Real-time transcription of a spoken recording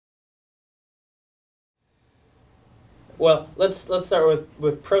Well, let's start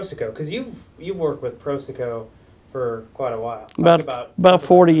with PROSOCO, because you've worked with PROSOCO for quite a while. About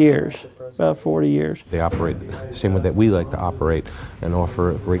 40 years. About 40 years. They operate the same way that we like to operate and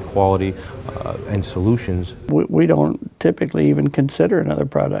offer great quality and solutions. We don't typically even consider another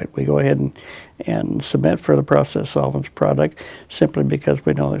product. We go ahead and submit for the process solvents product simply because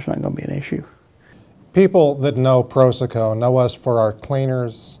we know there's not going to be an issue. People that know PROSOCO know us for our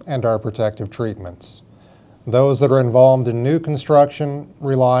cleaners and our protective treatments. Those that are involved in new construction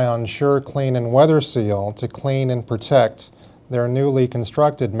rely on Sure Clean and Weather Seal to clean and protect their newly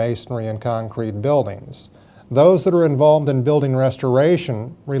constructed masonry and concrete buildings. Those that are involved in building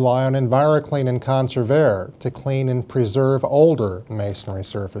restoration rely on EnviroClean and Conservair to clean and preserve older masonry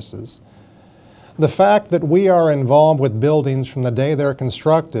surfaces. The fact that we are involved with buildings from the day they're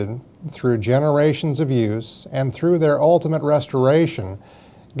constructed, through generations of use, and through their ultimate restoration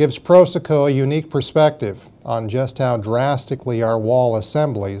gives PROSOCO a unique perspective on just how drastically our wall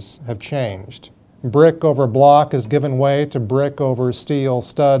assemblies have changed. Brick over block has given way to brick over steel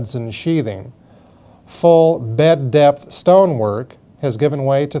studs and sheathing. Full bed depth stonework has given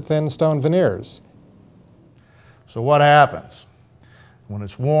way to thin stone veneers. So what happens? When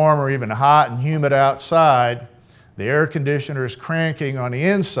it's warm or even hot and humid outside, the air conditioner is cranking on the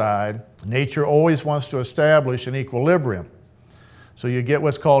inside. Nature always wants to establish an equilibrium. So you get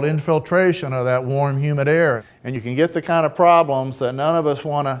what's called infiltration of that warm, humid air. And you can get the kind of problems that none of us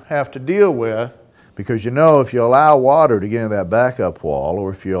want to have to deal with, because you know if you allow water to get in that backup wall, or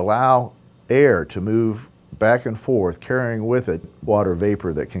if you allow air to move back and forth, carrying with it water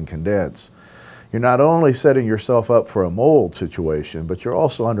vapor that can condense, you're not only setting yourself up for a mold situation, but you're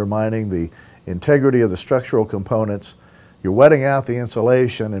also undermining the integrity of the structural components. You're wetting out the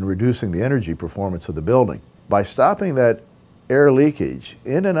insulation and reducing the energy performance of the building. By stopping that air leakage,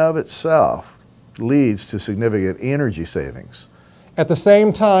 in and of itself, leads to significant energy savings. At the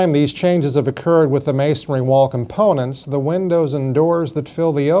same time these changes have occurred with the masonry wall components, the windows and doors that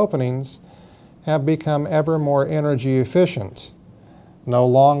fill the openings have become ever more energy efficient, no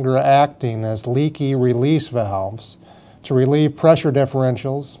longer acting as leaky release valves to relieve pressure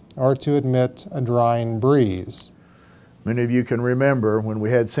differentials or to admit a drying breeze. Many of you can remember when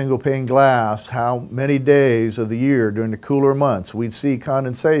we had single pane glass, how many days of the year during the cooler months we'd see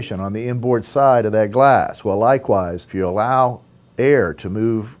condensation on the inboard side of that glass. Well, likewise, if you allow air to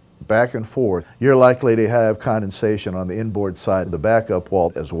move back and forth, you're likely to have condensation on the inboard side of the backup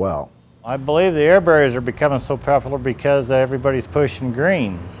wall as well. I believe the air barriers are becoming so popular because everybody's pushing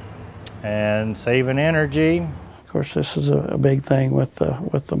green and saving energy. Of course, this is a big thing with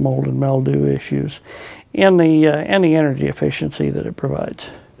the mold and mildew issues and the energy efficiency that it provides.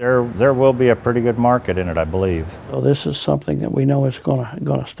 There will be a pretty good market in it, I believe. So this is something that we know is going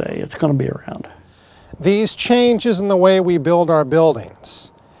to stay. It's going to be around. These changes in the way we build our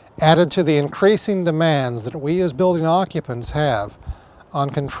buildings, added to the increasing demands that we as building occupants have on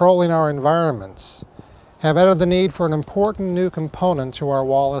controlling our environments, have added the need for an important new component to our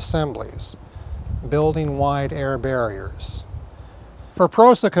wall assemblies: building-wide air barriers. For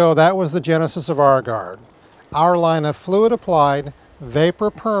PROSOCO, that was the genesis of AirGuard, our line of fluid-applied,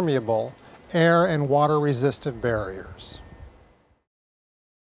 vapor-permeable, air and water-resistive barriers.